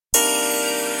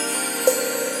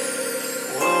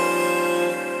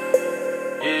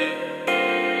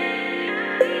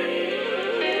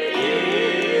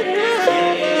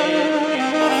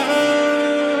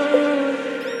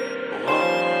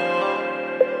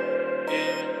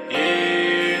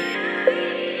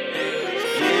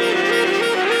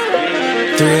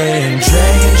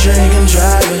drinking,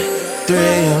 driving. 3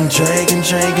 a.m. drinking,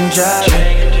 driving.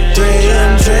 3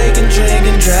 a.m.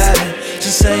 drinking, driving.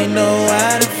 Just ain't no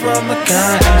hiding from my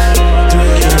conscience. 3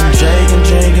 a.m.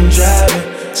 drinking, driving.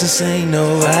 Just ain't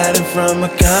no hiding from my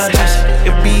conscience.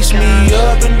 It beats me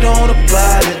up and don't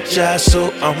apologize,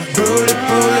 so I'm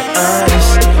brutally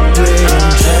honest. 3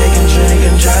 a.m.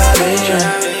 drinking, driving.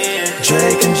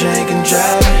 Drinking,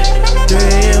 driving. 3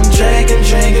 a.m. drinking,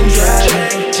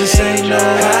 driving. Just ain't no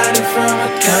hiding from my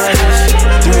conscience.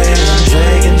 3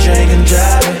 a.m. drinking,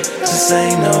 driving. Just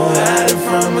ain't no hiding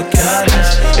from my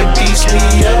conscience. It beats me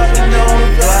up and don't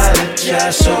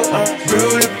apologize, so I'm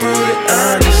brutally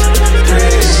honest.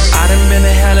 I done been to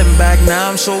hell and back, now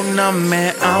I'm so numb,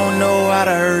 man, I don't know how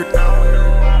to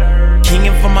hurt.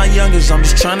 Kingin' for my youngest, I'm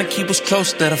just tryna keep us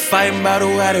close, instead of fighting about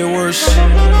who had it worse.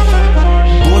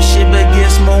 Bullshit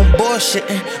begets more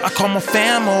bullshitting. I call my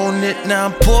fam on it, now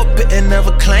I'm pulpitting.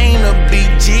 Never claim to be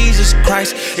Jesus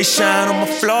Christ. They shine on my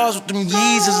flaws with them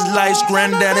Jesus lights.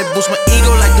 Granddaddy boost my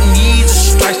ego like them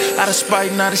Jesus strikes. Out of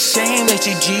spite, not ashamed, they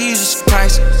say Jesus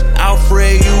Christ.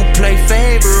 Alfred, you play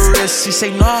favorites. He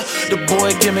say, nah, the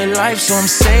boy give me life, so I'm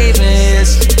saving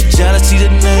his. Jealousy the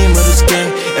name of this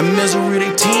game, and misery they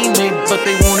teammate, but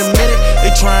they won't admit it.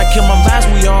 They try and kill my vibes,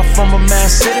 we all from a man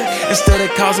city. Instead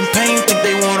of causing pain, think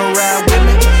they wanna ride with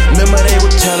me. Remember they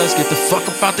would tell us, get the fuck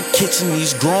up out the kitchen.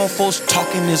 These grown folks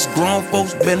talking this grown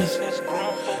folks business.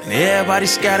 And everybody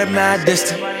scattered mad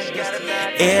distant.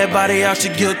 Everybody out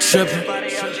your guilt tripping,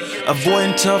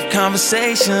 avoiding tough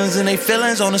conversations and they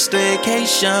feelings on a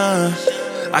staycation.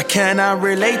 I cannot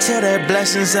relate to their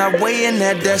blessings, outweighing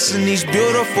their destinies.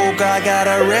 Beautiful God got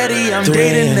already, I'm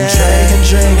dating that.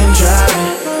 Drinking,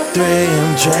 driving. 3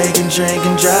 a.m. drinking,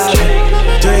 driving.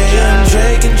 3 a.m.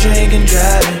 drinking,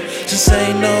 driving. Just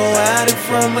ain't no hiding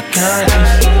from my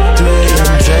conscience. 3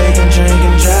 a.m.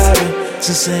 drinking, driving.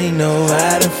 Just ain't no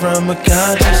hiding from my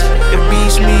conscience. It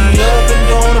beats me up and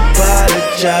don't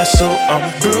apologize, so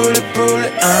I'm brutally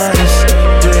honest.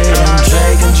 3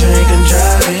 a.m. drinking,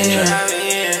 driving.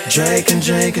 Drinking,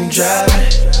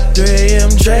 driving. 3 a.m.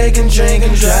 drinking,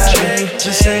 driving.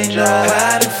 Just ain't no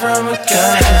hiding from my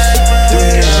conscience. 3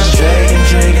 a.m.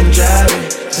 drinking, driving.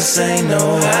 Just ain't no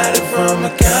hiding from my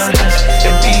conscience.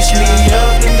 It beats me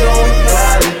up and don't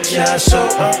apologize, so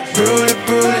I'm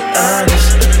brutally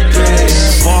honest.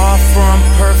 Far from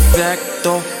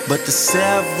perfecto, but the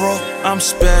several, I'm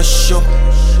special.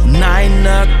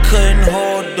 Nina couldn't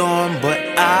hold on, but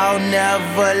I'll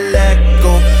never let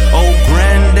go. Oh,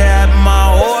 granddad my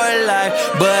whole life,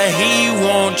 but he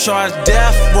won't charge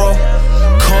death row.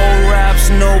 Cold raps,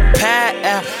 no pad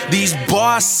app. These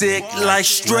bars sick like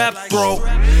strep throat.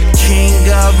 King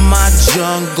of my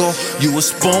jungle, you a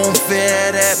spoon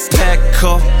fed at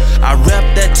Petco. I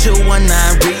rep that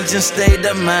 219 region, state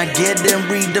of mind, getting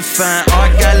redefined.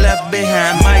 Art got left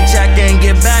behind, Mike Jack ain't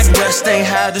get back. Rest ain't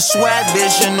had the swag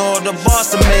vision or the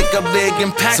boss to make a big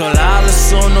impact. So I'll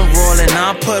assume the role and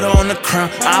I'll put on the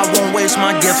crown. I won't waste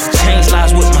my gift to change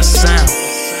lives with my sound.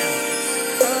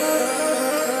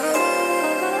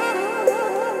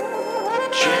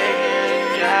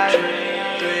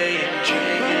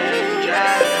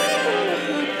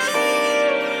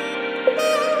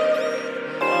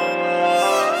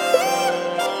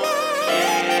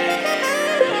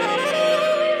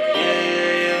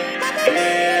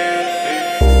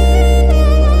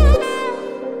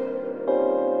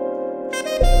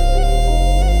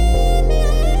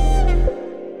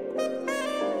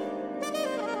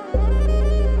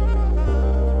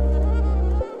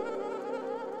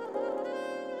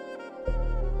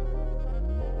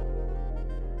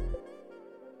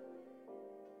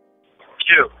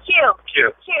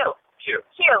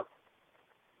 Q.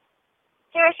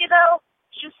 Seriously though,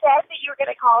 you said that you were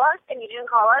going to call us and you didn't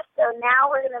call us, so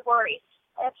now we're going to worry.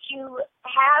 If you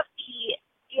have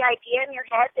the idea in your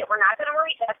head that we're not going to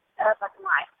worry, that's a fucking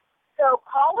lie. So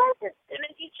call us as soon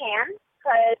as you can,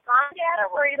 because Mom and Dad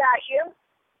are worried about you,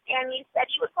 and you said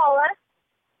you would call us.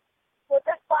 With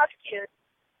us box, dude.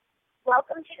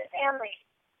 Welcome to the family.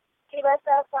 Give us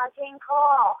a fucking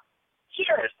call. Q.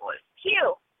 Seriously.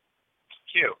 Q.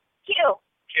 Q. Q.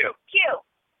 Q. Q.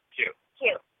 Q.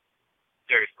 Q.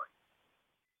 Seriously.